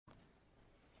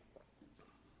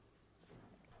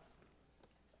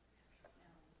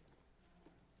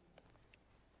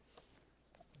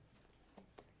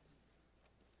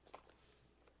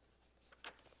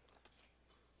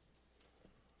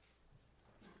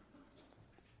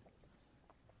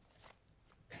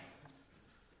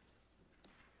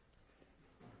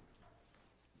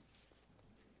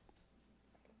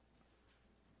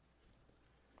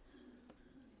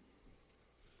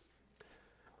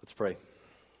pray.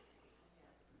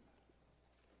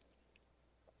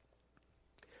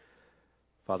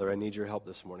 Father, I need your help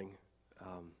this morning.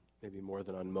 Maybe more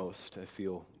than on most. I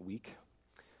feel weak.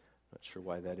 Not sure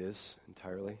why that is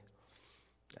entirely.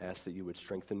 I ask that you would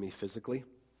strengthen me physically.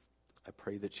 I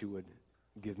pray that you would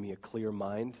give me a clear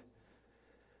mind.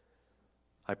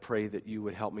 I pray that you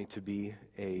would help me to be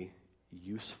a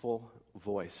useful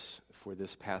voice for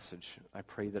this passage. I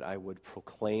pray that I would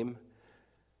proclaim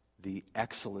the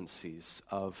excellencies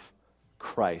of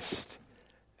Christ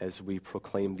as we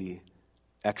proclaim the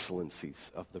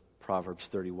excellencies of the Proverbs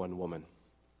 31 woman.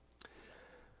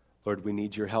 Lord, we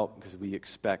need your help because we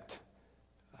expect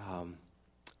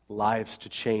lives to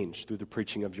change through the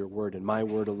preaching of your word, and my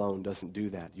word alone doesn't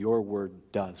do that. Your word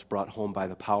does, brought home by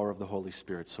the power of the Holy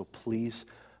Spirit. So please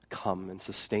come and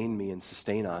sustain me and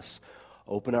sustain us.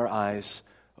 Open our eyes,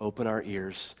 open our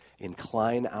ears,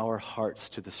 incline our hearts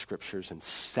to the Scriptures, and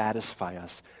satisfy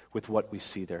us with what we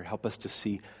see there. Help us to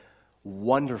see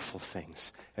wonderful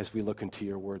things as we look into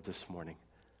your word this morning.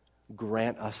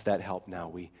 Grant us that help now.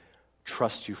 We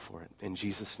trust you for it. In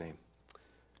Jesus' name,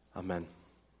 amen.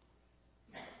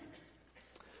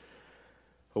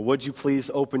 Well, would you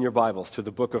please open your Bibles to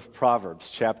the book of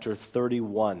Proverbs, chapter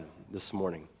 31 this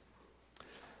morning.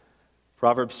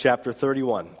 Proverbs chapter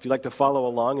 31. If you'd like to follow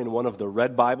along in one of the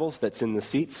red Bibles that's in the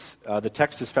seats, the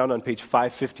text is found on page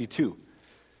 552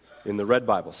 in the red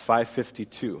Bibles,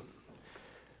 552.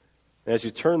 As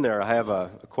you turn there, I have a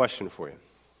question for you.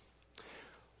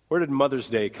 Where did Mother's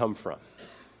Day come from?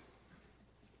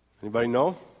 Anybody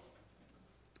know?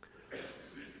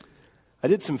 I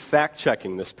did some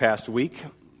fact-checking this past week,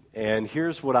 and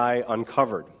here's what I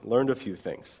uncovered. Learned a few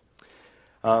things.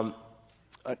 On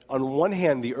one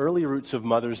hand, the early roots of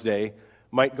Mother's Day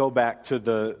might go back to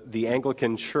the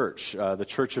Anglican Church, the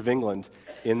Church of England,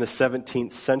 in the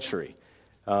 17th century.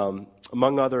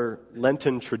 Among other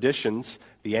Lenten traditions,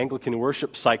 the Anglican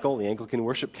worship cycle, the Anglican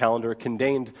worship calendar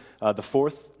contained the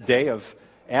fourth day of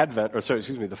Advent,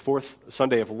 the fourth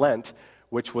Sunday of Lent,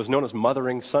 which was known as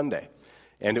Mothering Sunday.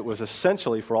 And it was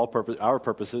essentially, for our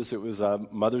purposes, it was a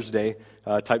Mother's Day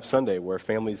type Sunday where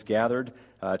families gathered,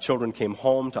 children came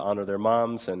home to honor their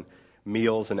moms, and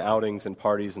meals and outings and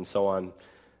parties and so on,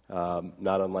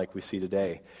 not unlike we see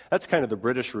today. That's kind of the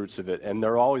British roots of it, and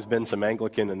there have always been some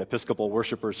Anglican and Episcopal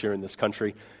worshipers here in this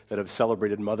country that have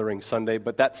celebrated Mothering Sunday,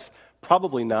 but that's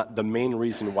probably not the main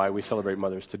reason why we celebrate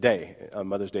Mother's Day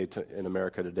in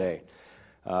America today.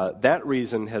 That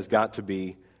reason has got to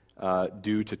be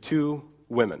due to two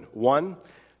women. One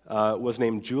was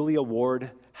named Julia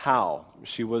Ward Howe.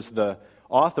 She was the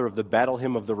author of the Battle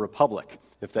Hymn of the Republic,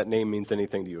 if that name means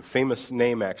anything to you. A famous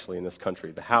name, actually, in this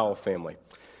country, the Howe family.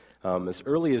 As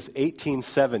early as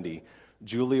 1870,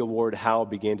 Julia Ward Howe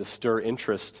began to stir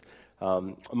interest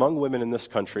among women in this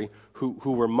country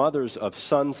who were mothers of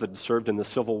sons that had served in the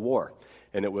Civil War.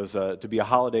 And it was to be a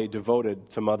holiday devoted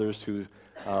to mothers who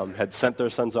had sent their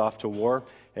sons off to war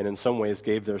and in some ways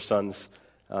gave their sons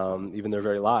even their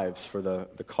very lives for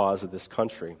the cause of this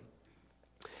country.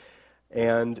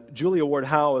 And Julia Ward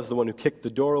Howe is the one who kicked the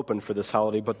door open for this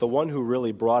holiday, but the one who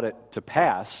really brought it to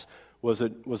pass was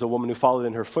a woman who followed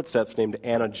in her footsteps named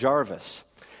Anna Jarvis.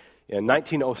 In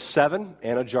 1907,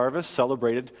 Anna Jarvis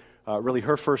celebrated really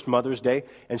her first Mother's Day,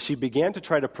 and she began to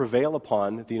try to prevail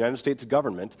upon the United States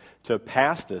government to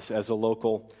pass this as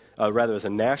as a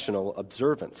national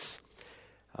observance.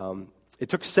 It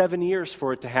took 7 years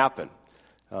for it to happen.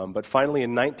 But finally,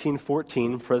 in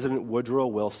 1914, President Woodrow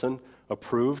Wilson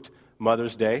approved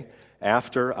Mother's Day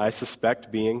after, I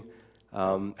suspect, being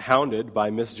hounded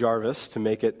by Miss Jarvis to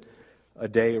make it a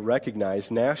day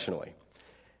recognized nationally.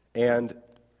 And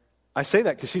I say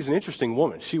that because she's an interesting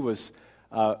woman. She was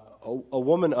a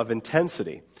woman of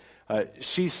intensity.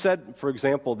 She said, for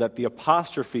example, that the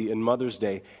apostrophe in Mother's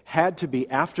Day had to be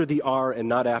after the R and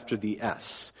not after the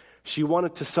S. She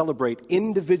wanted to celebrate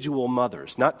individual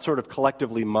mothers, not sort of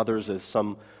collectively mothers as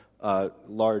some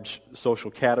large social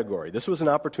category. This was an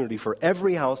opportunity for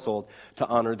every household to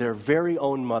honor their very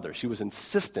own mother. She was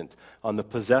insistent on the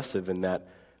possessive in that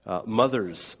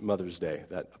Mother's Day,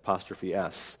 that apostrophe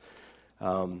S.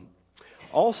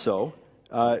 Also,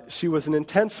 she was an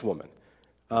intense woman.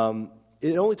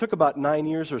 It only took about 9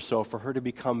 years or so for her to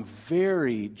become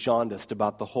very jaundiced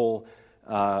about the whole,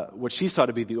 what she saw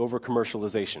to be the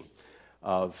over-commercialization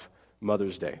of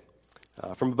Mother's Day.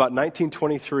 From about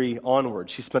 1923 onward,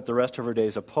 she spent the rest of her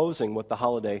days opposing what the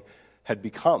holiday had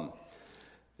become.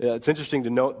 It's interesting to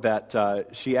note that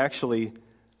she actually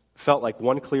felt like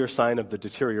one clear sign of the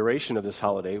deterioration of this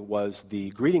holiday was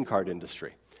the greeting card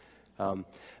industry.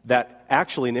 that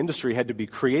actually an industry had to be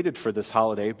created for this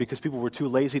holiday because people were too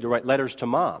lazy to write letters to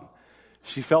mom.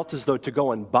 She felt as though to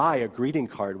go and buy a greeting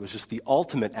card was just the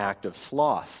ultimate act of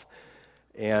sloth,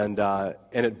 and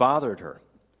it bothered her.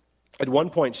 At one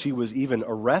point, she was even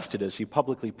arrested as she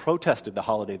publicly protested the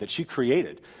holiday that she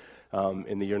created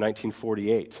in the year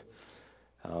 1948.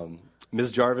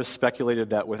 Ms. Jarvis speculated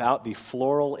that without the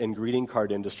floral and greeting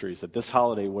card industries, that this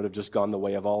holiday would have just gone the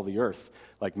way of all the earth,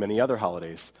 like many other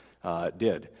holidays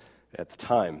did at the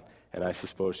time. And I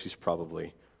suppose she's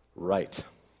probably right.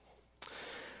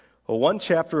 Well, one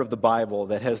chapter of the Bible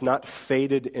that has not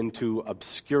faded into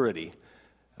obscurity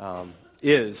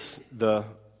is the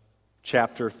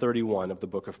chapter 31 of the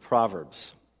book of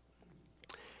Proverbs.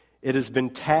 It has been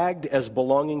tagged as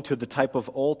belonging to the type of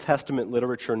Old Testament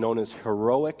literature known as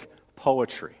heroic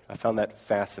poetry. I found that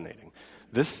fascinating.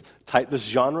 This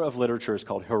genre of literature is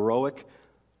called heroic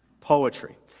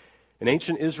poetry. In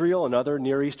ancient Israel and other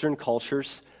Near Eastern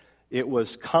cultures, it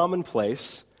was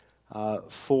commonplace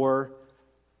for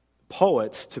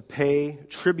poets to pay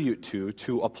tribute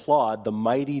to applaud the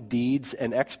mighty deeds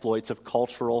and exploits of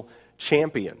cultural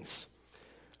champions.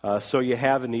 So you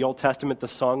have in the Old Testament the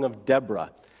Song of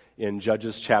Deborah in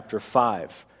Judges chapter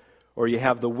 5. Or you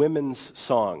have the women's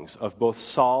songs of both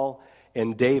Saul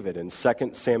and David in 2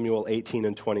 Samuel 18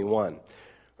 and 21.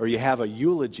 Or you have a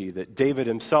eulogy that David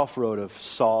himself wrote of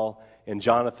Saul and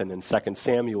Jonathan in 2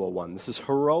 Samuel 1. This is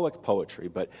heroic poetry,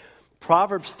 but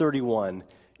Proverbs 31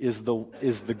 is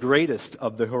the greatest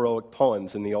of the heroic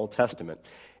poems in the Old Testament.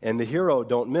 And the hero,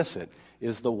 don't miss it,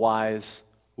 is the wise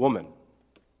woman.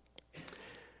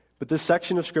 But this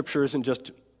section of Scripture isn't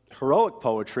just heroic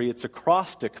poetry, it's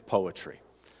acrostic poetry.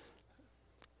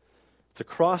 It's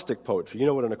acrostic poetry. You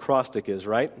know what an acrostic is,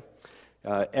 right?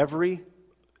 Every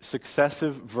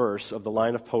successive verse of the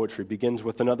line of poetry begins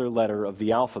with another letter of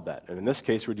the alphabet. And in this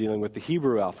case, we're dealing with the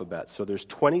Hebrew alphabet. So there's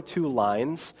 22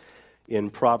 lines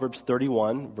in Proverbs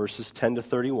 31, verses 10 to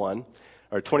 31,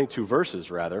 or 22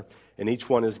 verses, rather, and each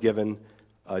one is given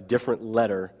a different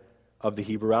letter of the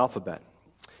Hebrew alphabet.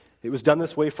 It was done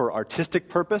this way for artistic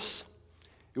purpose.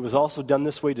 It was also done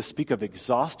this way to speak of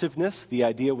exhaustiveness. The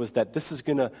idea was that this is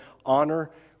going to honor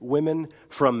women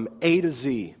from A to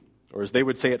Z, or as they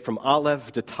would say it, from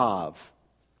Aleph to Tav.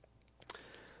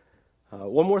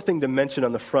 One more thing to mention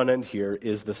on the front end here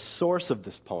is the source of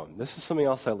this poem. This is something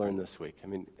else I learned this week. I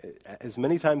mean, as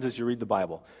many times as you read the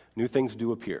Bible, new things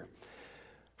do appear.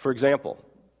 For example,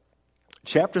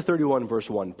 chapter 31, verse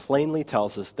 1 plainly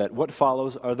tells us that what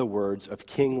follows are the words of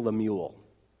King Lemuel.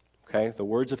 Okay, the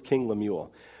words of King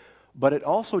Lemuel. But it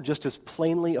also just as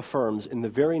plainly affirms in the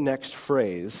very next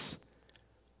phrase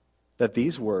that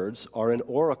these words are an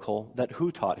oracle that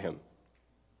who taught him?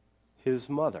 His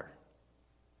mother.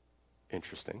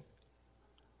 Interesting.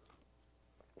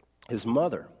 His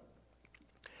mother.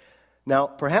 Now,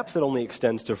 perhaps that only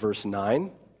extends to verse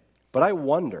 9, but I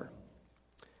wonder.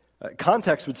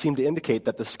 Context would seem to indicate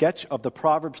that the sketch of the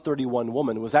Proverbs 31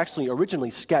 woman was actually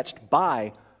originally sketched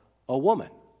by a woman,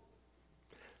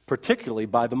 particularly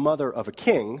by the mother of a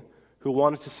king who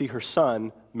wanted to see her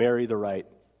son marry the right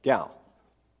gal,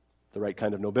 the right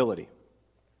kind of nobility.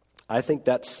 I think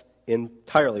that's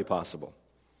entirely possible.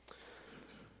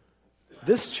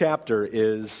 This chapter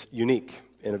is unique,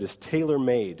 and it is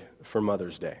tailor-made for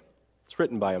Mother's Day. It's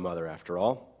written by a mother, after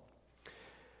all.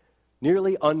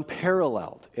 Nearly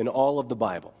unparalleled in all of the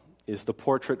Bible is the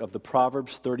portrait of the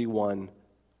Proverbs 31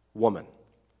 woman.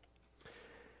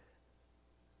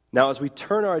 Now, as we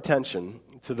turn our attention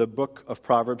to the book of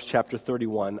Proverbs, chapter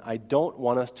 31, I don't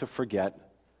want us to forget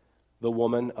the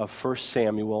woman of 1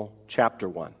 Samuel, chapter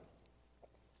 1.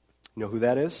 You know who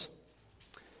that is?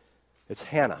 It's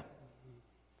Hannah,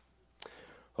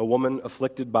 a woman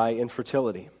afflicted by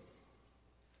infertility,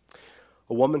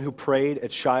 a woman who prayed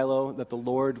at Shiloh that the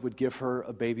Lord would give her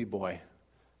a baby boy.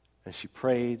 And she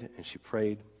prayed, and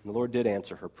the Lord did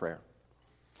answer her prayer.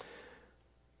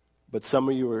 But some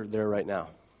of you are there right now.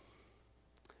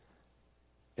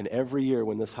 And every year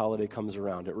when this holiday comes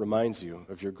around, it reminds you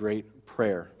of your great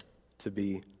prayer to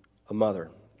be a mother.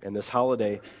 And this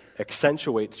holiday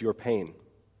accentuates your pain.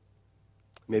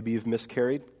 Maybe you've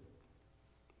miscarried.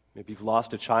 Maybe you've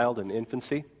lost a child in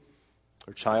infancy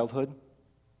or childhood.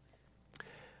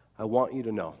 I want you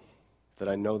to know that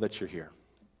I know that you're here.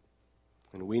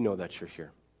 And we know that you're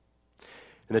here.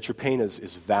 And that your pain is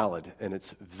valid and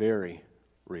it's very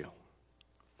real.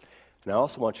 And I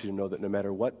also want you to know that no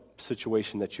matter what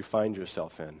situation that you find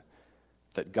yourself in,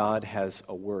 that God has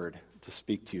a word to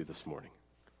speak to you this morning.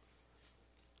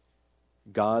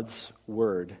 God's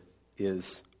word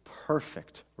is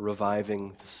perfect,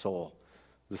 reviving the soul,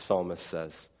 the psalmist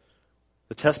says.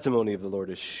 The testimony of the Lord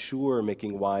is sure,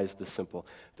 making wise the simple.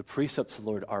 The precepts of the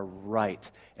Lord are right,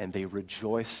 and they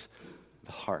rejoice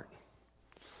the heart.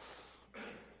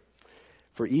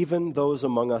 For even those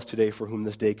among us today for whom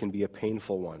this day can be a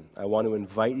painful one, I want to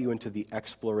invite you into the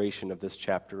exploration of this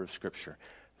chapter of Scripture.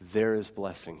 There is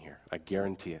blessing here. I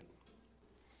guarantee it.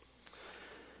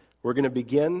 We're going to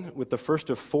begin with the first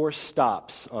of 4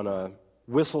 stops on a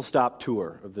whistle-stop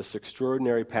tour of this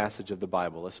extraordinary passage of the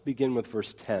Bible. Let's begin with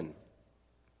verse 10.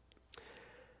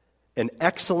 An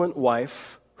excellent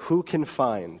wife, who can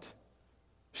find?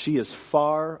 She is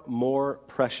far more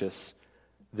precious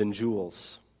than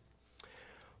jewels.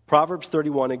 Proverbs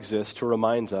 31 exists to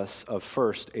remind us of,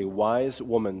 first, a wise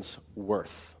woman's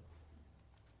worth.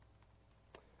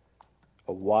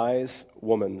 A wise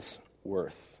woman's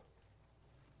worth.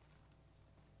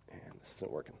 And this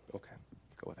isn't working. Okay,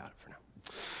 go without it for now.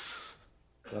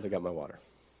 Glad I got my water.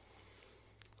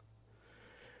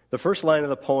 The first line of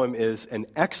the poem is, an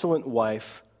excellent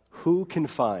wife, who can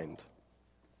find?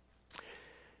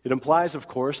 It implies, of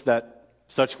course, that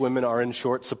such women are in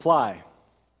short supply.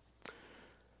 You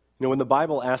know, when the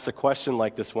Bible asks a question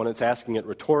like this one, it's asking it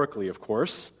rhetorically, of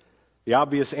course. The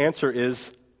obvious answer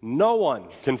is, no one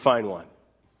can find one.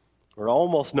 Or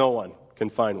almost no one can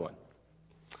find one.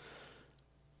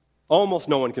 Almost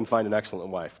no one can find an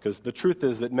excellent wife, because the truth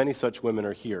is that many such women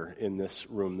are here in this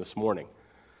room this morning.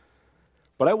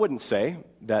 But I wouldn't say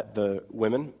that the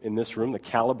women in this room, the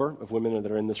caliber of women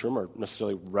that are in this room, are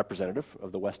necessarily representative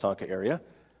of the West Tonka area.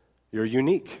 You're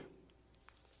unique.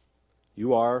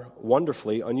 You are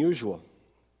wonderfully unusual.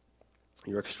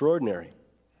 You're extraordinary.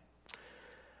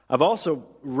 I've also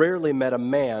rarely met a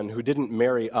man who didn't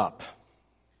marry up.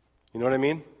 You know what I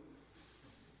mean?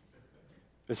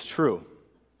 It's true.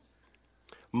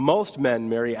 Most men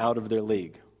marry out of their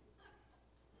league.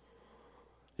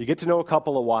 You get to know a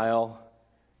couple a while,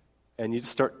 and you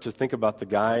just start to think about the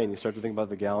guy, and you start to think about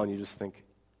the gal, and you just think,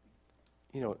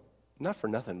 you know, not for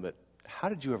nothing, but how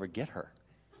did you ever get her?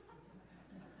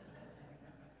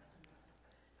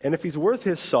 And if he's worth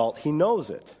his salt, he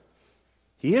knows it.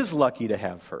 He is lucky to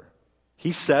have her.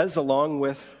 He says, along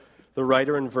with the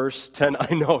writer in verse 10,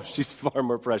 I know she's far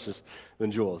more precious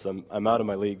than jewels. I'm out of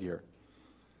my league here.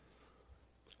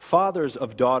 Fathers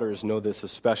of daughters know this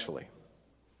especially.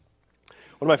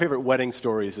 One of my favorite wedding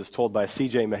stories is told by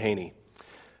C.J. Mahaney.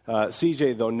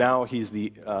 C.J., though now he's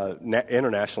the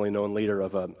internationally known leader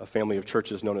of a family of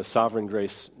churches known as Sovereign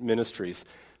Grace Ministries,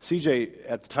 C.J.,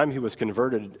 at the time he was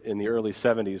converted in the early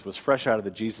 70s, was fresh out of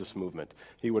the Jesus movement.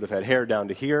 He would have had hair down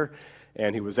to here,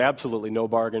 and he was absolutely no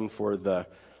bargain for the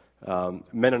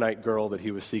Mennonite girl that he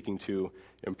was seeking to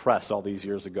impress all these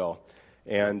years ago.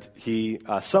 And he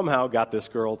somehow got this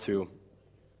girl to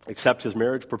accept his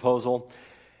marriage proposal.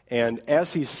 And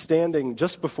as he's standing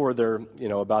just before they're,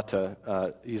 about to,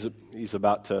 the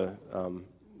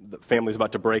family's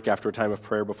about to break after a time of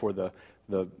prayer before the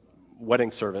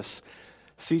wedding service,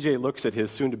 C.J. looks at his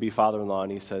soon-to-be father-in-law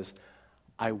and he says,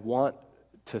 I want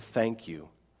to thank you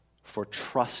for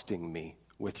trusting me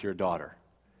with your daughter.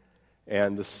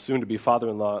 And the soon-to-be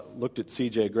father-in-law looked at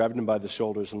C.J., grabbed him by the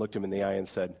shoulders, and looked him in the eye and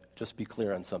said, just be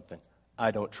clear on something. I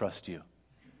don't trust you.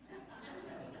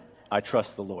 I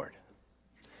trust the Lord.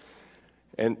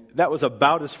 And that was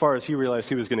about as far as he realized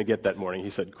he was going to get that morning. He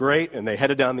said, great, and they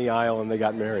headed down the aisle and they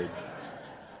got married.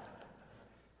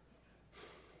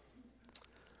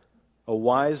 A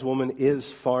wise woman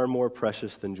is far more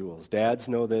precious than jewels. Dads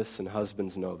know this and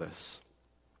husbands know this.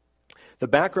 The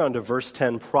background of verse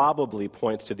 10 probably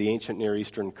points to the ancient Near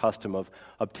Eastern custom of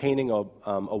obtaining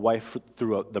a wife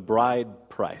through the bride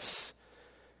price.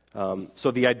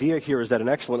 So the idea here is that an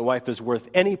excellent wife is worth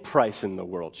any price in the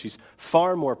world. She's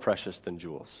far more precious than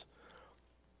jewels.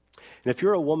 And if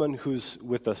you're a woman who's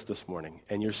with us this morning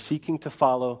and you're seeking to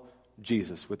follow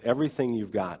Jesus with everything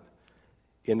you've got,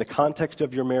 in the context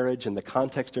of your marriage, in the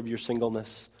context of your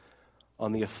singleness,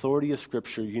 on the authority of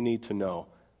Scripture, you need to know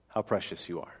how precious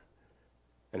you are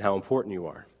and how important you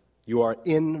are. You are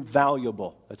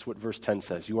invaluable. That's what verse 10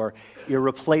 says. You are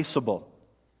irreplaceable.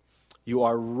 You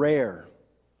are rare.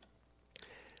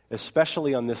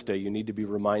 Especially on this day, you need to be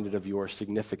reminded of your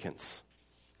significance.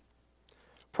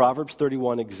 Proverbs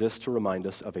 31 exists to remind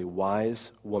us of a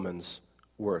wise woman's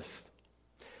worth.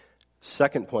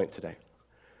 Second point today.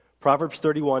 Proverbs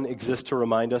 31 exists to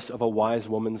remind us of a wise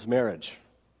woman's marriage.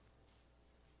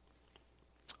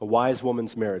 A wise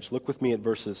woman's marriage. Look with me at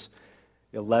verses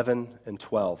 11 and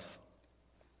 12.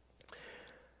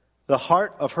 The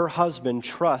heart of her husband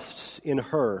trusts in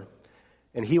her,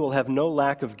 and he will have no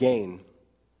lack of gain.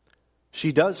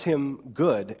 She does him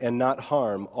good and not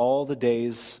harm all the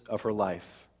days of her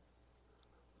life.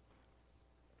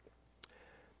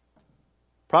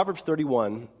 Proverbs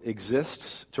 31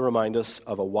 exists to remind us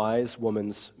of a wise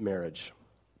woman's marriage.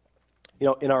 You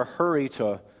know, in our hurry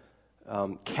to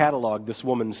catalog this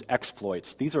woman's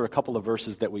exploits, these are a couple of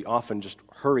verses that we often just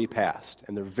hurry past,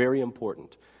 and they're very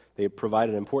important. They provide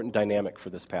an important dynamic for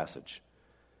this passage.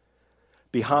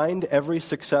 Behind every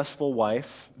successful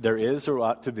wife, there is or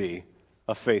ought to be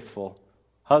a faithful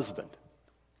husband.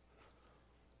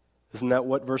 Isn't that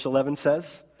what verse 11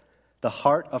 says? The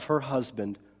heart of her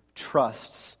husband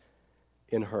trusts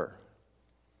in her.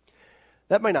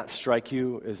 That might not strike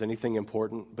you as anything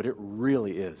important, but it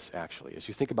really is, actually, as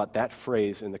you think about that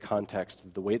phrase in the context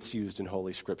of the way it's used in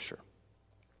Holy Scripture.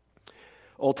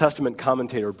 Old Testament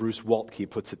commentator Bruce Waltke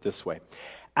puts it this way.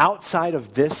 Outside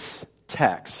of this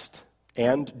text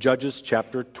and Judges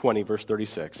chapter 20, verse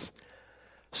 36,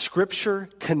 Scripture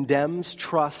condemns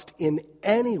trust in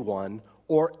anyone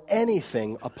or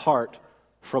anything apart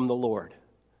from the Lord.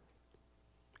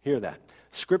 Hear that.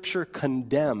 Scripture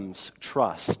condemns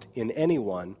trust in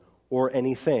anyone or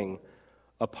anything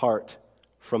apart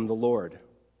from the Lord.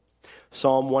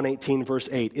 Psalm 118, verse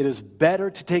 8, it is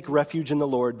better to take refuge in the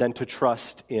Lord than to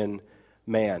trust in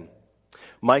man.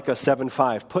 Micah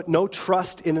 7:5, put no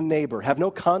trust in a neighbor, have no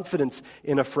confidence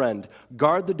in a friend.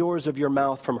 Guard the doors of your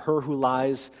mouth from her who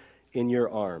lies in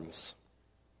your arms.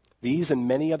 These and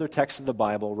many other texts of the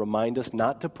Bible remind us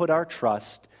not to put our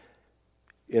trust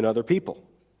in other people,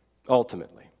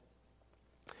 ultimately.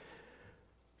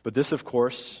 But this, of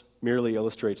course, merely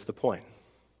illustrates the point.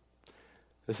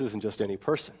 This isn't just any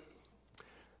person.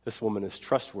 This woman is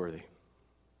trustworthy.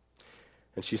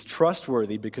 And she's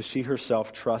trustworthy because she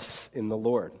herself trusts in the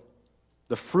Lord.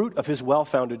 The fruit of his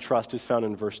well-founded trust is found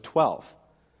in verse 12.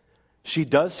 She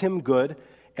does him good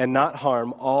and not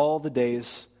harm all the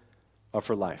days of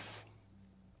her life.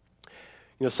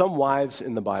 You know, some wives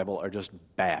in the Bible are just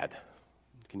bad.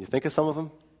 Can you think of some of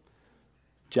them?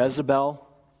 Jezebel,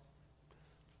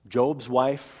 Job's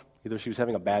wife, either she was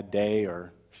having a bad day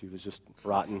or she was just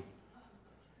rotten.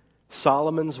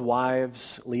 Solomon's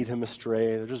wives lead him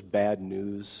astray. They're just bad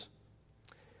news.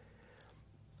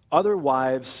 Other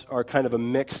wives are kind of a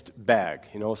mixed bag.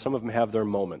 You know, some of them have their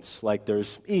moments. Like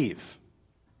there's Eve,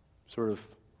 sort of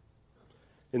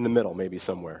in the middle maybe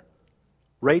somewhere.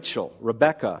 Rachel,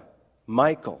 Rebecca,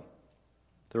 Michael.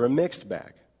 They're a mixed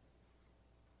bag.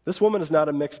 This woman is not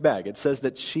a mixed bag. It says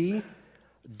that she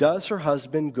does her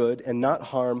husband good and not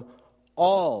harm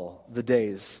all the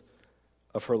days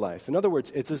of her life. In other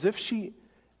words, it's as if she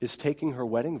is taking her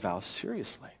wedding vows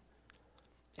seriously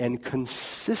and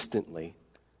consistently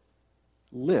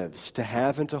lives to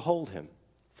have and to hold him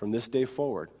from this day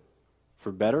forward,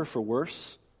 for better, for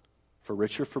worse, for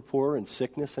richer, for poorer, in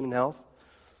sickness and in health,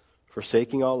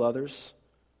 forsaking all others,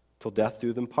 till death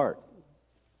do them part.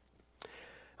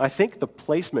 I think the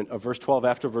placement of verse 12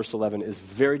 after verse 11 is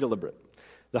very deliberate.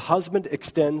 The husband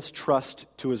extends trust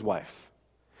to his wife.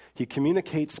 He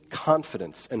communicates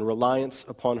confidence and reliance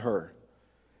upon her.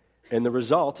 And the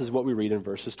result is what we read in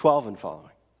verses 12 and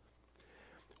following.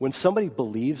 When somebody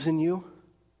believes in you,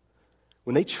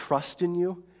 when they trust in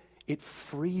you, it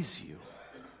frees you.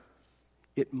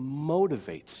 It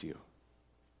motivates you.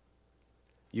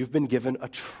 You've been given a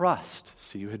trust,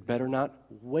 so you had better not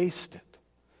waste it.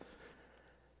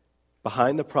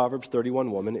 Behind the Proverbs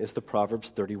 31 woman is the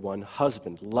Proverbs 31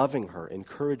 husband, loving her,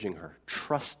 encouraging her,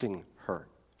 trusting her.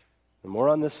 And more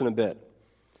on this in a bit.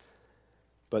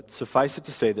 But suffice it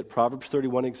to say that Proverbs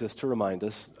 31 exists to remind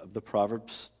us of the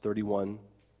Proverbs 31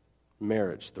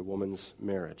 marriage, the woman's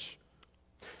marriage.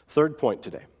 Third point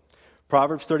today.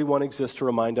 Proverbs 31 exists to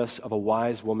remind us of a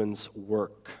wise woman's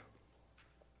work.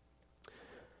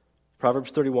 Proverbs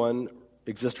 31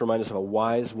 exists to remind us of a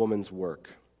wise woman's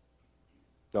work.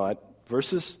 Now,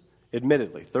 verses,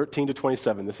 admittedly, 13 to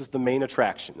 27, this is the main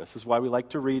attraction. This is why we like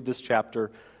to read this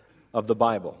chapter of the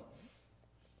Bible.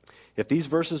 If these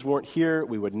verses weren't here,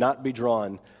 we would not be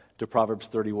drawn to Proverbs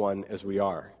 31 as we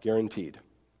are, guaranteed.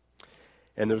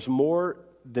 And there's more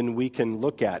than we can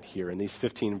look at here in these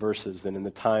 15 verses than in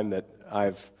the time that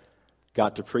I've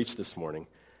got to preach this morning.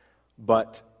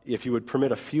 But if you would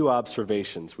permit a few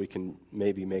observations, we can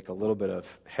maybe make a little bit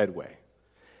of headway.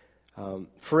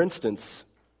 For instance,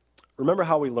 remember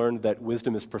how we learned that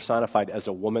wisdom is personified as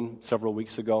a woman several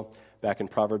weeks ago, back in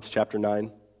Proverbs chapter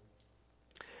 9?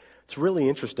 It's really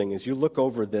interesting as you look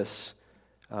over this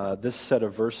set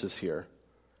of verses here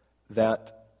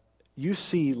that you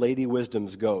see Lady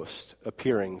Wisdom's ghost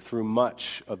appearing through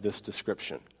much of this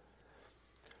description.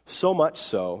 So much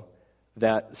so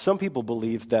that some people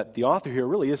believe that the author here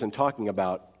really isn't talking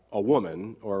about a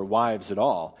woman or wives at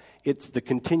all. It's the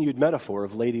continued metaphor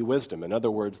of Lady Wisdom. In other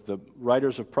words, the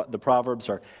writers of the Proverbs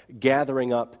are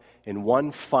gathering up in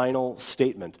one final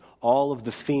statement all of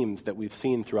the themes that we've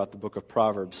seen throughout the book of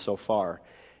Proverbs so far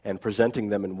and presenting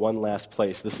them in one last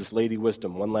place. This is Lady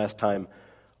Wisdom, one last time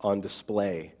on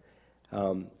display.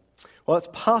 Well, it's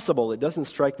possible. It doesn't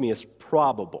strike me as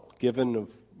probable, given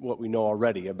what we know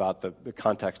already about the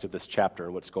context of this chapter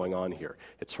and what's going on here.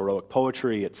 It's heroic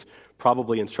poetry. It's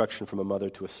probably instruction from a mother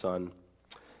to a son.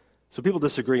 So people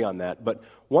disagree on that. But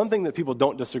one thing that people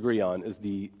don't disagree on is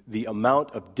the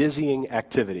amount of dizzying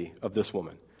activity of this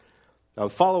woman. Now,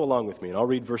 follow along with me, and I'll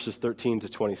read verses 13 to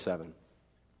 27.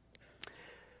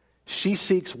 She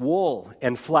seeks wool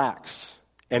and flax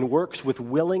and works with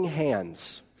willing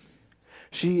hands.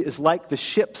 She is like the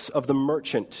ships of the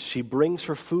merchant. She brings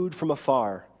her food from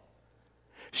afar.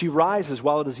 She rises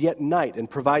while it is yet night and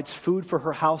provides food for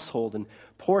her household and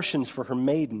portions for her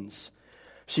maidens.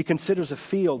 She considers a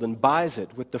field and buys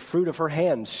it. With the fruit of her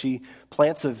hands, she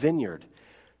plants a vineyard.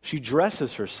 She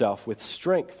dresses herself with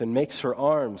strength and makes her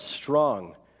arms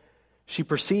strong. She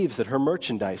perceives that her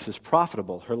merchandise is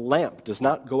profitable. Her lamp does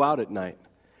not go out at night.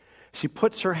 She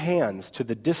puts her hands to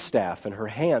the distaff, and her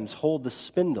hands hold the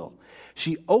spindle.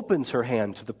 She opens her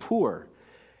hand to the poor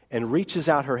and reaches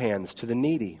out her hands to the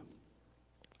needy.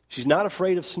 She's not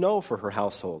afraid of snow for her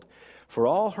household, for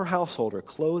all her household are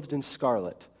clothed in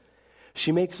scarlet.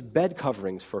 She makes bed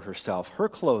coverings for herself. Her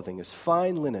clothing is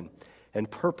fine linen and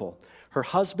purple. Her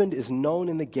husband is known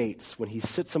in the gates when he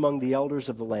sits among the elders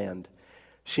of the land.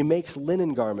 She makes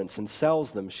linen garments and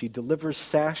sells them. She delivers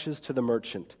sashes to the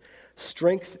merchant.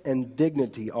 Strength and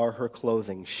dignity are her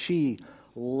clothing. She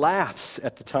laughs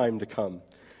at the time to come.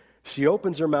 She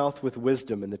opens her mouth with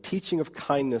wisdom, and the teaching of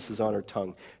kindness is on her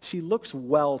tongue. She looks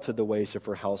well to the ways of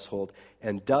her household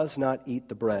and does not eat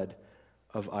the bread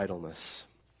of idleness.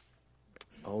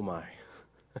 Oh my.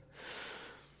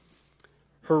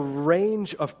 Her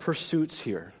range of pursuits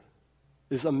here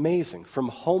is amazing. From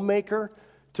homemaker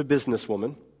to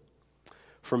businesswoman,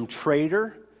 from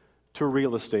trader to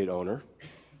real estate owner,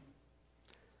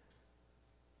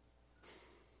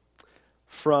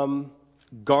 from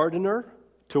gardener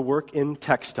to work in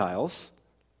textiles.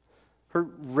 Her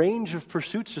range of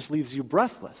pursuits just leaves you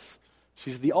breathless.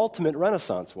 She's the ultimate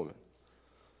Renaissance woman.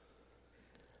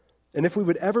 And if we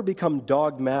would ever become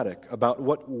dogmatic about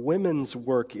what women's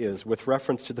work is with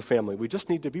reference to the family, we just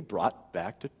need to be brought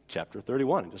back to chapter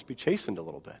 31 and just be chastened a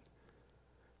little bit.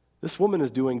 This woman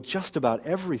is doing just about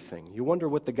everything. You wonder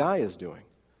what the guy is doing.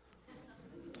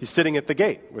 He's sitting at the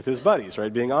gate with his buddies,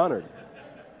 right, being honored.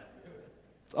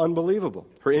 It's unbelievable.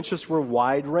 Her interests were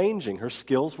wide-ranging. Her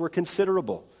skills were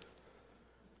considerable.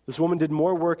 This woman did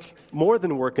more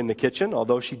than work in the kitchen,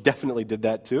 although she definitely did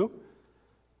that too.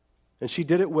 And she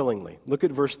did it willingly. Look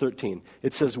at verse 13.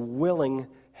 It says, willing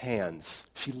hands.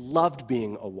 She loved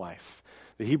being a wife.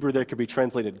 The Hebrew there could be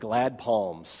translated glad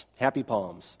palms, happy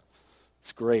palms.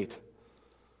 It's great.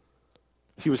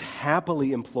 She was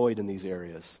happily employed in these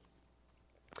areas.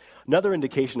 Another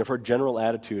indication of her general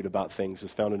attitude about things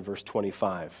is found in verse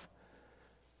 25.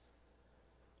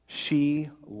 She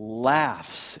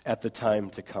laughs at the time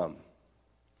to come.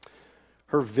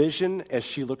 Her vision as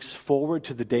she looks forward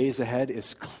to the days ahead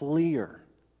is clear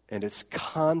and it's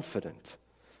confident.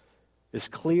 As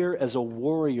clear as a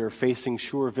warrior facing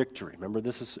sure victory. Remember,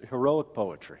 this is heroic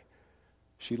poetry.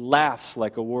 She laughs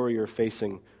like a warrior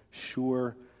facing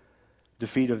sure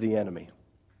defeat of the enemy.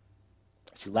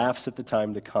 She laughs at the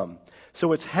time to come.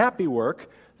 So it's happy work,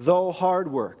 though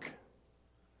hard work.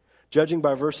 Judging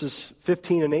by verses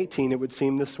 15 and 18, it would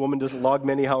seem this woman doesn't log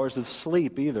many hours of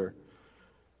sleep either.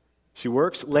 She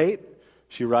works late,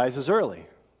 she rises early.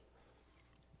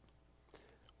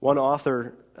 One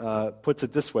author puts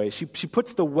it this way, she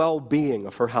puts the well-being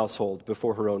of her household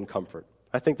before her own comfort.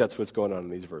 I think that's what's going on in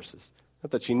these verses.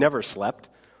 Not that she never slept,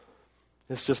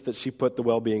 it's just that she put the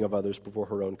well-being of others before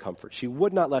her own comfort. She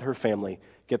would not let her family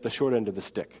get the short end of the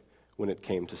stick when it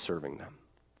came to serving them.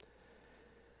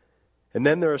 And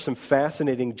then there are some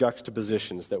fascinating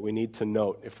juxtapositions that we need to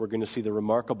note if we're going to see the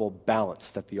remarkable balance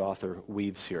that the author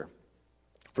weaves here.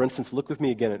 For instance, look with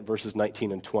me again at verses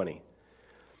 19 and 20.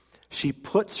 She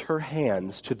puts her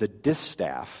hands to the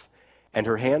distaff, and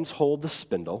her hands hold the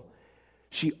spindle.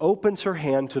 She opens her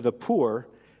hand to the poor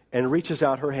and reaches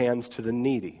out her hands to the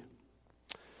needy.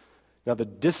 Now, the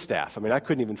distaff, I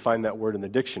couldn't even find that word in the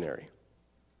dictionary.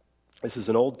 This is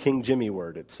an old King Jimmy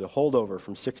word. It's a holdover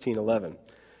from 1611.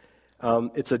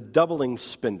 It's a doubling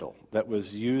spindle that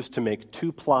was used to make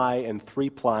 2-ply and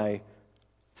 3-ply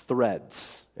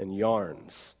threads and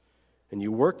yarns. And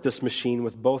you work this machine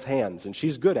with both hands, and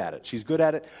she's good at it. She's good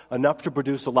at it enough to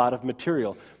produce a lot of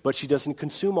material, but she doesn't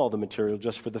consume all the material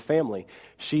just for the family.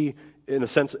 She, in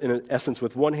essence,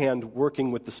 with one hand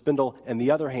working with the spindle, and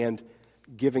the other hand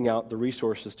giving out the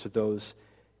resources to those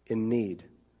in need.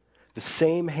 The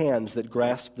same hands that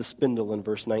grasp the spindle in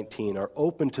verse 19 are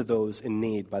open to those in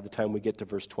need by the time we get to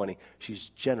verse 20. She's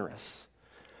generous,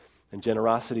 and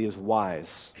generosity is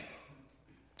wise.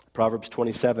 Proverbs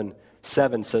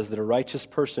 27:7 says that a righteous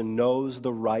person knows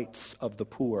the rights of the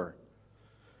poor.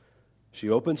 She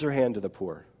opens her hand to the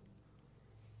poor,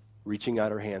 reaching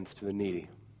out her hands to the needy.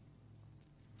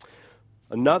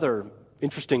 Another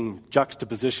interesting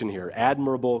juxtaposition here,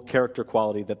 admirable character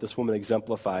quality that this woman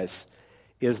exemplifies,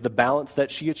 is the balance that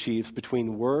she achieves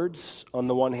between words on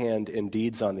the one hand and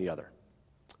deeds on the other.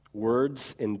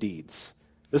 Words and deeds.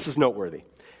 This is noteworthy.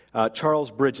 Charles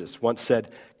Bridges once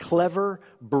said, "Clever,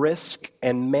 brisk,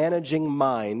 and managing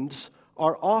minds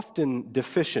are often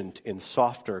deficient in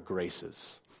softer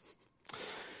graces."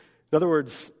 In other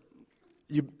words,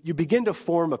 you begin to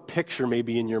form a picture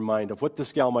maybe in your mind of what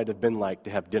this gal might have been like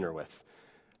to have dinner with.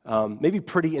 Maybe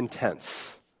pretty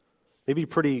intense, maybe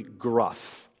pretty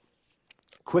gruff.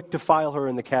 Quick to file her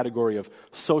in the category of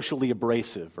socially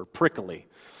abrasive or prickly.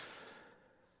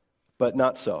 But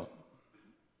not so.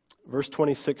 Verse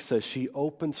 26 says, she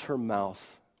opens her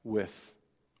mouth with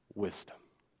wisdom,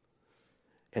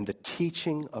 and the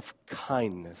teaching of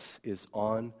kindness is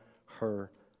on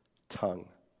her tongue.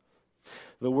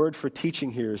 The word for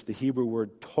teaching here is the Hebrew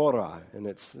word Torah, and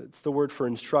it's the word for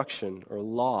instruction or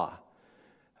law.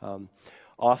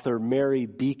 Author Mary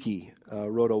Beakey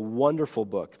wrote a wonderful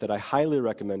book that I highly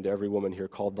recommend to every woman here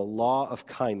called The Law of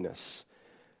Kindness.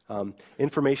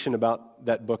 Information about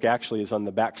that book actually is on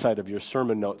the backside of your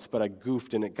sermon notes, but I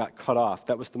goofed and it got cut off.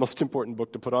 That was the most important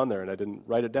book to put on there, and I didn't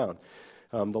write it down.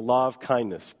 The Law of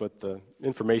Kindness, but the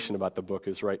information about the book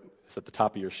is at the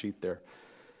top of your sheet there.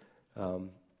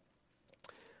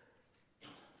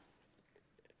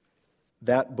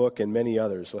 That book and many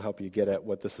others will help you get at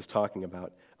what this is talking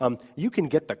about. You can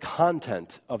get the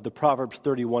content of the Proverbs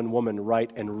 31 woman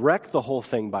right and wreck the whole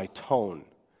thing by tone.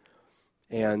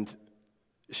 And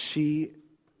she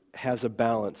has a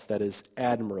balance that is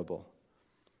admirable.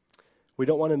 We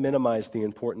don't want to minimize the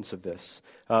importance of this.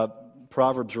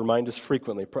 Proverbs remind us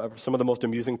frequently, some of the most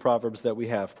amusing proverbs that we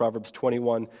have. Proverbs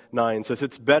 21:9 says,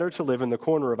 it's better to live in the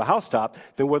corner of a housetop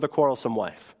than with a quarrelsome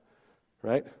wife.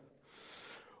 Right?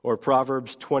 Or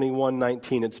Proverbs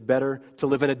 21:19, it's better to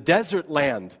live in a desert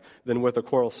land than with a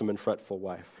quarrelsome and fretful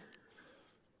wife.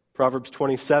 Proverbs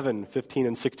 27:15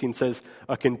 and 16 says,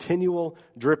 a continual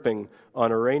dripping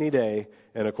on a rainy day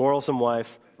and a quarrelsome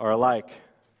wife are alike.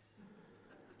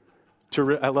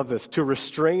 I love this. To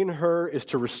restrain her is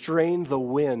to restrain the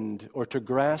wind or to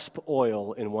grasp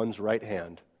oil in one's right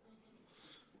hand.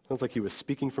 Sounds like he was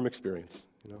speaking from experience,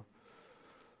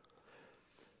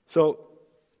 So,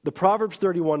 the Proverbs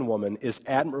 31 woman is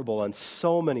admirable on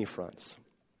so many fronts.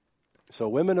 So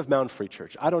women of Mount Free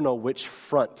Church, I don't know which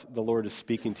front the Lord is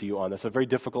speaking to you on. That's a very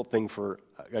difficult thing for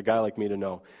a guy like me to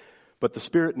know. But the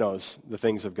Spirit knows the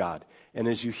things of God. And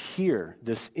as you hear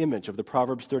this image of the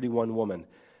Proverbs 31 woman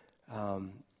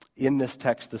in this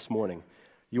text this morning,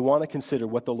 you want to consider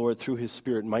what the Lord through His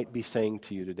Spirit might be saying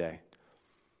to you today.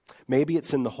 Maybe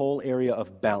it's in the whole area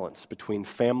of balance between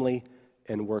family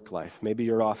and work life. Maybe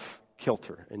you're off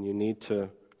kilter and you need to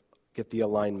get the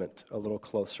alignment a little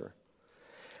closer.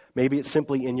 Maybe it's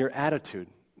simply in your attitude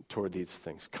toward these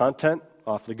things. Content,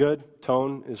 awfully good.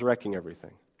 Tone is wrecking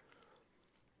everything.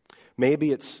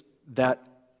 Maybe it's that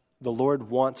the Lord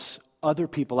wants other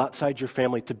people outside your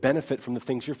family to benefit from the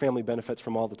things your family benefits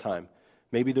from all the time.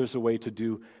 Maybe there's a way to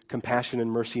do compassion and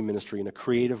mercy ministry in a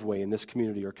creative way in this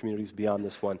community or communities beyond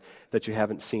this one that you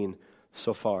haven't seen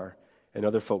so far, and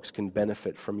other folks can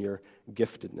benefit from your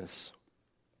giftedness.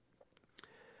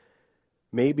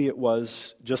 Maybe it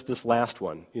was just this last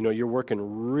one. You're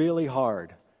working really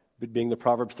hard being the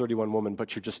Proverbs 31 woman,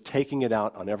 but you're just taking it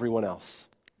out on everyone else,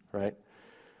 right?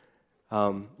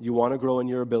 You want to grow in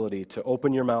your ability to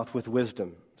open your mouth with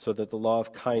wisdom so that the law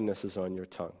of kindness is on your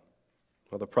tongue.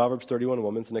 Well, the Proverbs 31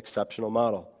 woman's an exceptional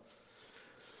model.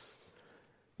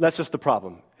 That's just the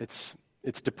problem. It's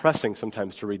depressing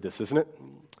sometimes to read this, isn't it?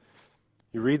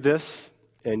 You read this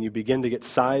and you begin to get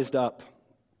sized up.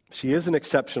 She is an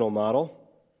exceptional model,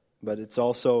 but it's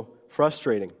also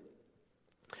frustrating.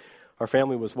 Our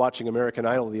family was watching American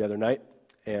Idol the other night,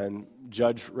 and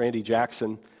Judge Randy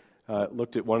Jackson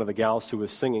looked at one of the gals who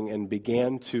was singing and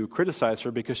began to criticize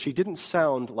her because she didn't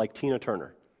sound like Tina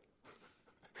Turner.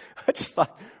 I just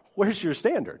thought, where's your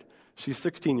standard? She's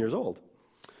 16 years old.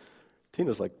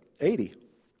 Tina's like 80.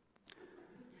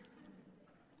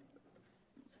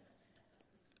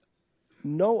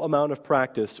 No amount of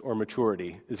practice or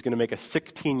maturity is going to make a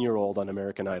 16-year-old on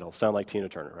American Idol sound like Tina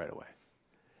Turner right away.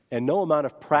 And no amount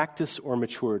of practice or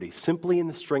maturity, simply in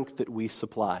the strength that we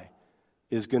supply,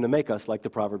 is going to make us like the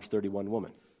Proverbs 31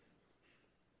 woman.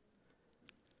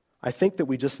 I think that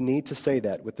we just need to say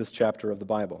that with this chapter of the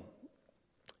Bible.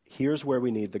 Here's where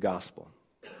we need the gospel.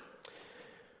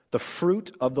 The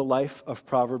fruit of the life of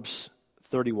Proverbs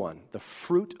 31, the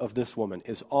fruit of this woman,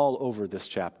 is all over this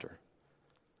chapter.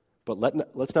 But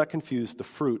let's not confuse the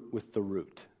fruit with the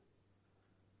root.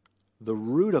 The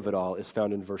root of it all is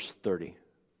found in verse 30.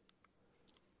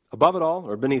 Above it all,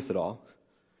 or beneath it all,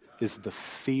 is the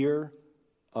fear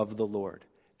of the Lord.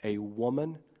 A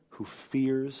woman who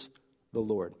fears the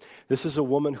Lord. This is a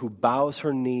woman who bows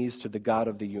her knees to the God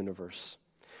of the universe.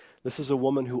 This is a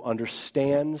woman who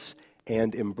understands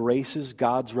and embraces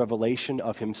God's revelation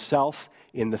of himself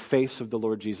in the face of the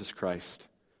Lord Jesus Christ.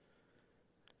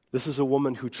 This is a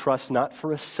woman who trusts not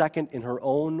for a second in her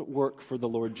own work for the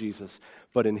Lord Jesus,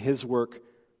 but in his work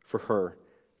for her,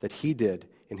 that he did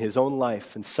in his own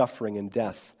life and suffering and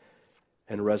death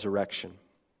and resurrection.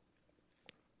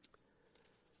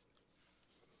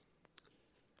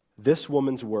 This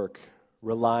woman's work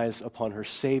relies upon her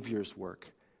Savior's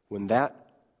work. When that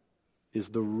is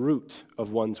the root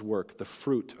of one's work, the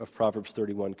fruit of Proverbs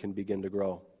 31 can begin to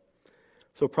grow.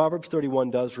 So Proverbs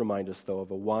 31 does remind us, though,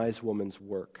 of a wise woman's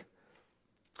work.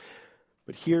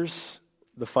 But here's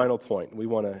the final point. We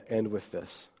want to end with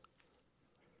this.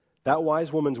 That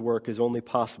wise woman's work is only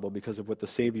possible because of what the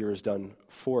Savior has done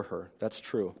for her. That's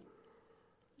true.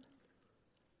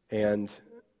 And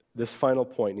this final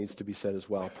point needs to be said as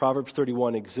well. Proverbs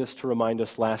 31 exists to remind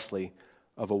us, lastly,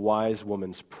 of a wise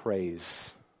woman's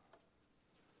praise.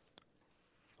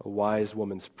 A wise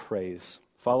woman's praise.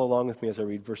 Follow along with me as I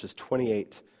read verses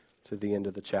 28 to the end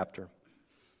of the chapter.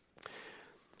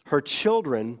 Her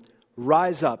children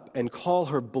rise up and call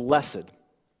her blessed,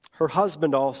 her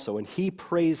husband also, and he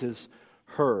praises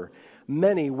her.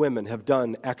 Many women have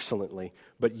done excellently,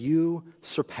 but you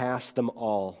surpass them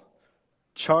all.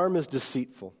 Charm is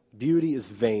deceitful, beauty is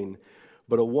vain,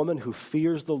 but a woman who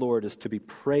fears the Lord is to be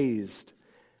praised.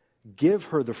 Give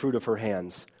her the fruit of her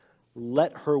hands.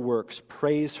 Let her works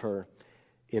praise her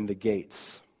in the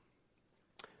gates.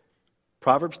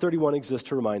 Proverbs 31 exists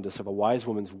to remind us of a wise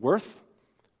woman's worth,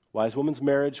 wise woman's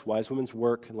marriage, wise woman's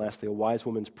work, and lastly, a wise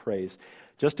woman's praise.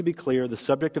 Just to be clear, the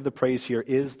subject of the praise here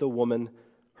is the woman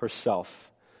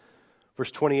herself.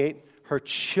 Verse 28, her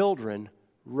children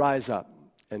rise up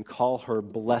and call her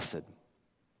blessed.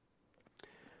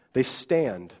 They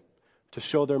stand to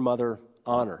show their mother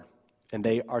honor, and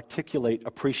they articulate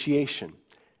appreciation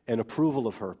and approval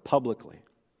of her publicly.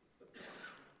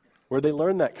 Where'd they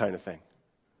learn that kind of thing?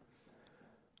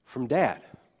 From Dad.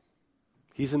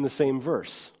 He's in the same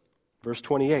verse. Verse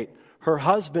 28. Her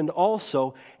husband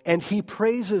also, and he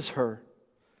praises her.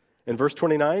 And verse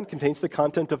 29 contains the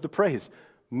content of the praise.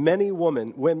 Many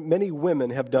women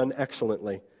have done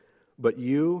excellently, but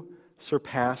you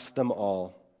surpass them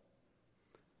all.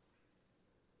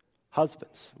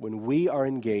 Husbands, when we are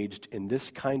engaged in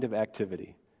this kind of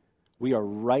activity, we are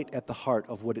right at the heart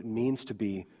of what it means to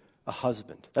be a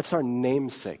husband. That's our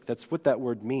namesake. That's what that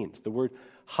word means. The word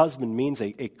husband means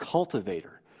a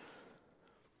cultivator.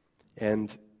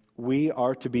 And we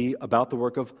are to be about the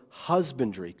work of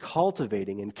husbandry,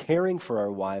 cultivating and caring for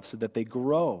our wives so that they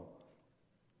grow.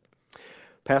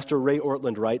 Pastor Ray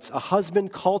Ortland writes, a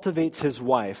husband cultivates his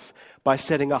wife by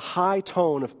setting a high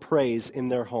tone of praise in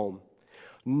their home.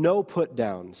 No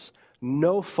put-downs,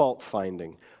 no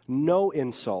fault-finding, no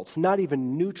insults, not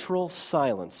even neutral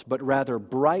silence, but rather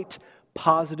bright,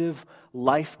 positive,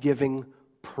 life-giving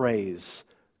praise.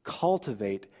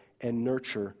 Cultivate and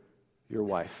nurture your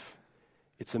wife.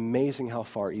 It's amazing how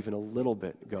far even a little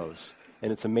bit goes.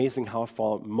 And it's amazing how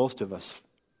far most of us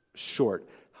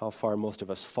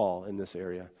fall in this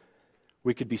area.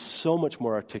 We could be so much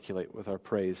more articulate with our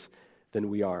praise than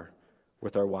we are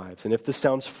with our wives. And if this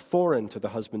sounds foreign to the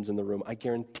husbands in the room, I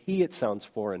guarantee it sounds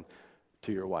foreign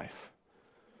to your wife.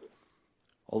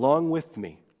 Along with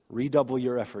me, redouble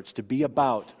your efforts to be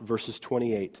about verses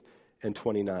 28 and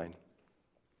 29.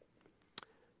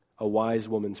 A wise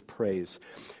woman's praise.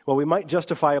 Well, we might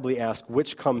justifiably ask,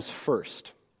 which comes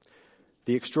first?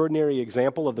 The extraordinary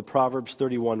example of the Proverbs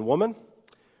 31 woman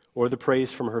or the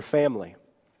praise from her family?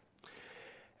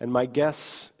 And my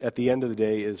guess at the end of the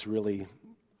day is really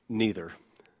neither.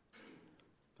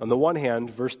 On the one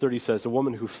hand, verse 30 says, a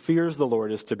woman who fears the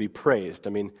Lord is to be praised. I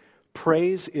mean,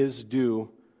 praise is due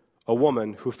a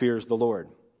woman who fears the Lord.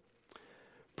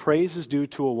 Praise is due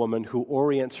to a woman who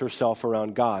orients herself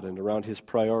around God and around his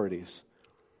priorities.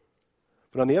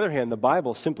 But on the other hand, the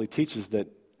Bible simply teaches that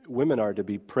women are to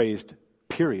be praised,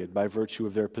 period, by virtue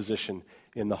of their position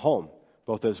in the home,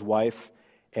 both as wife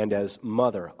and as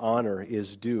mother. Honor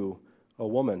is due a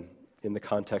woman in the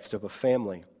context of a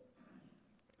family.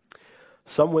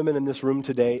 Some women in this room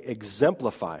today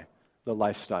exemplify the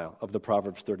lifestyle of the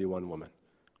Proverbs 31 woman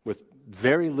with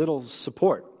very little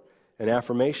support and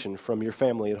affirmation from your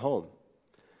family at home.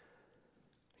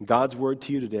 God's word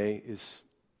to you today is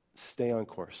stay on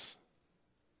course.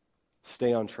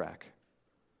 Stay on track.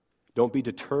 Don't be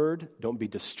deterred. Don't be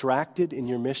distracted in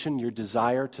your mission, your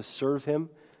desire to serve Him,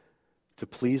 to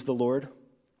please the Lord.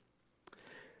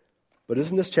 But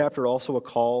isn't this chapter also a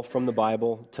call from the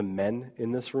Bible to men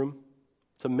in this room?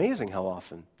 It's amazing how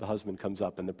often the husband comes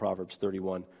up in the Proverbs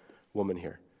 31 woman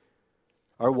here.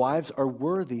 Our wives are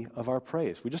worthy of our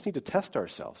praise. We just need to test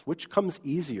ourselves. Which comes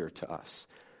easier to us?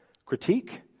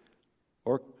 Critique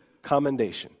or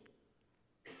commendation?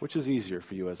 Which is easier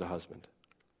for you as a husband?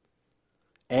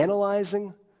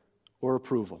 Analyzing or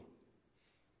approval?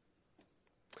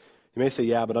 You may say,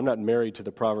 yeah, but I'm not married to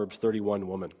the Proverbs 31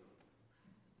 woman.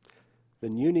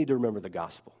 Then you need to remember the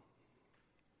gospel.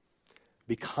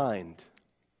 Be kind,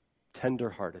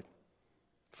 tender-hearted,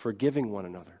 forgiving one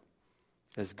another,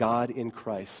 as God in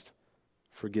Christ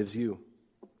forgives you.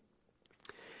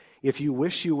 If you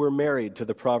wish you were married to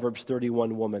the Proverbs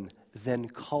 31 woman, then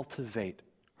cultivate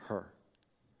her.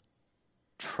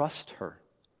 Trust her.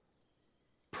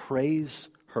 Praise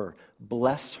her.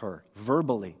 Bless her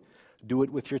verbally. Do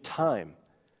it with your time.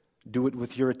 Do it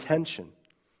with your attention,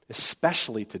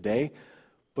 especially today,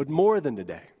 but more than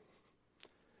today.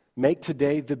 Make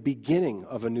today the beginning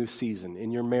of a new season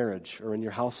in your marriage or in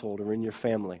your household or in your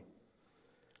family.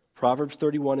 Proverbs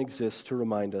 31 exists to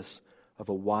remind us of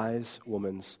a wise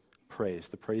woman's praise,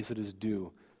 the praise that is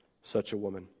due such a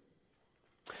woman.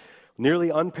 Nearly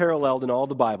unparalleled in all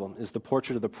the Bible is the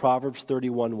portrait of the Proverbs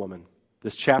 31 woman.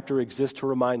 This chapter exists to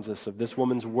remind us of this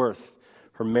woman's worth,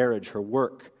 her marriage, her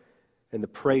work, and the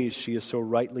praise she is so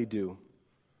rightly due.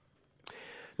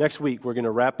 Next week, we're going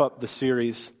to wrap up the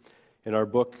series in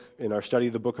our study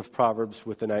of the book of Proverbs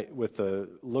with a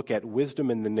look at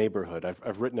wisdom in the neighborhood.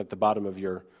 I've written at the bottom of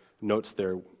your notes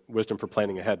there, wisdom for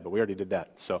planning ahead, but we already did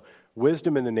that. So,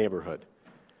 wisdom in the neighborhood.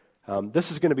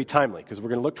 This is going to be timely because we're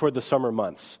going to look toward the summer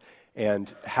months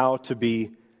and how to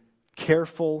be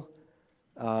careful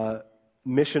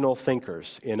missional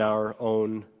thinkers in our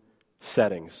own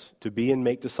settings, to be and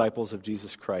make disciples of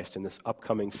Jesus Christ in this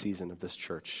upcoming season of this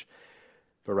church.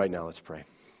 But right now, let's pray.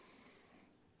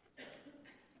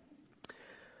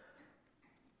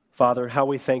 Father, how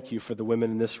we thank you for the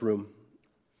women in this room,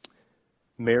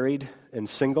 married and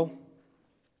single,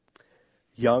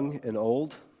 young and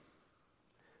old,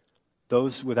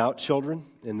 those without children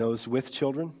and those with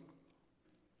children.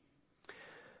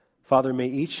 Father, may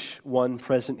each one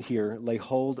present here lay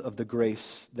hold of the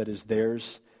grace that is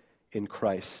theirs in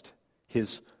Christ,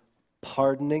 His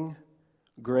pardoning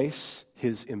grace,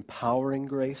 His empowering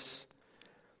grace.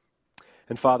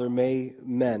 And Father, may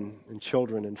men and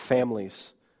children and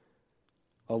families,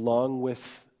 along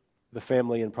with the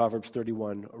family in Proverbs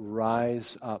 31,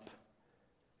 rise up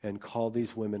and call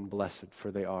these women blessed, for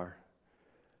they are.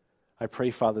 I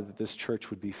pray, Father, that this church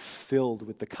would be filled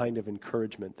with the kind of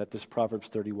encouragement that this Proverbs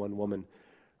 31 woman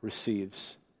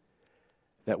receives,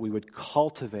 that we would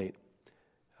cultivate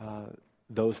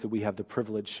those that we have the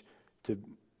privilege to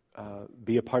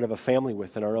be a part of a family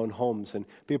with in our own homes and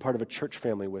be a part of a church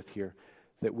family with here,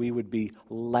 that we would be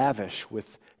lavish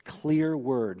with clear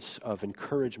words of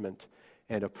encouragement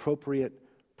and appropriate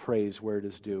praise where it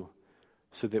is due,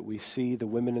 so that we see the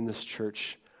women in this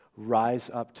church rise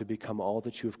up to become all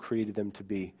that you have created them to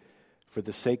be for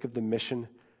the sake of the mission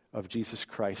of Jesus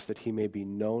Christ, that He may be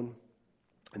known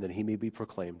and that He may be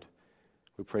proclaimed.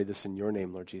 We pray this in your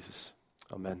name, Lord Jesus.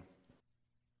 Amen.